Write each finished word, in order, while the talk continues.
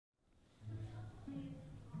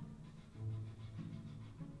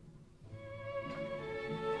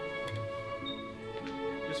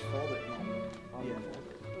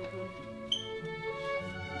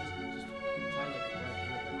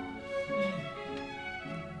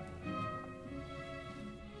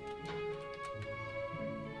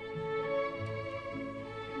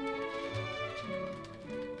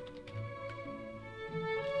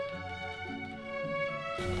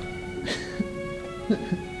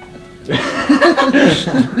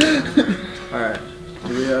Alright,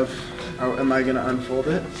 do we have, am I going to unfold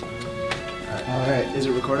it? Alright, is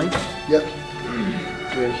it recording? Yep.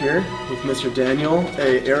 We're here with Mr. Daniel,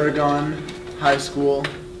 a Aragon High School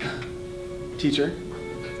teacher,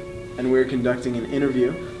 and we're conducting an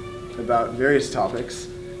interview about various topics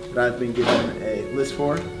that I've been given a list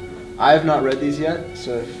for. I have not read these yet,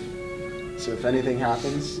 so if anything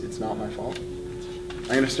happens, it's not my fault. I'm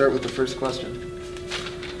going to start with the first question.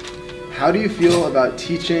 How do you feel about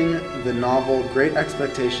teaching the novel Great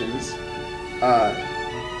Expectations? I'm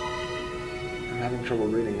having trouble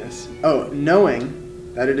reading this. Oh,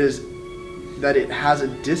 knowing that it has a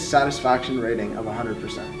dissatisfaction rating of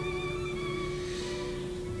 100%.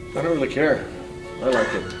 I don't really care. I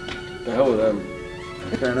like it. The hell with them.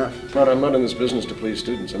 Fair enough. But I'm not in this business to please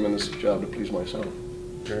students. I'm in this job to please myself.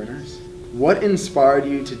 Very nice. What inspired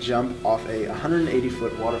you to jump off a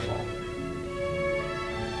 180-foot waterfall?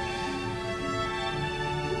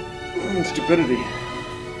 Stupidity.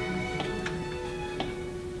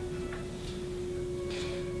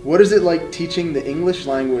 What is it like teaching the English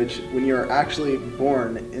language when you are actually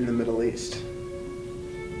born in the Middle East?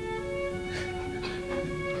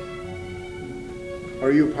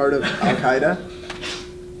 Are you a part of Al-Qaeda?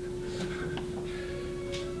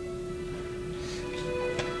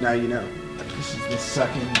 Now you know. This is the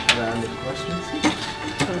second round of questions.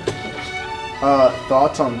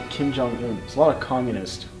 Thoughts on Kim Jong-un? There's a lot of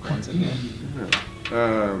communist ones in there.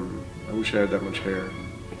 I wish I had that much hair.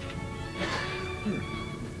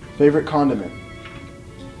 Favorite condiment?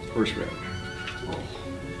 Horseradish.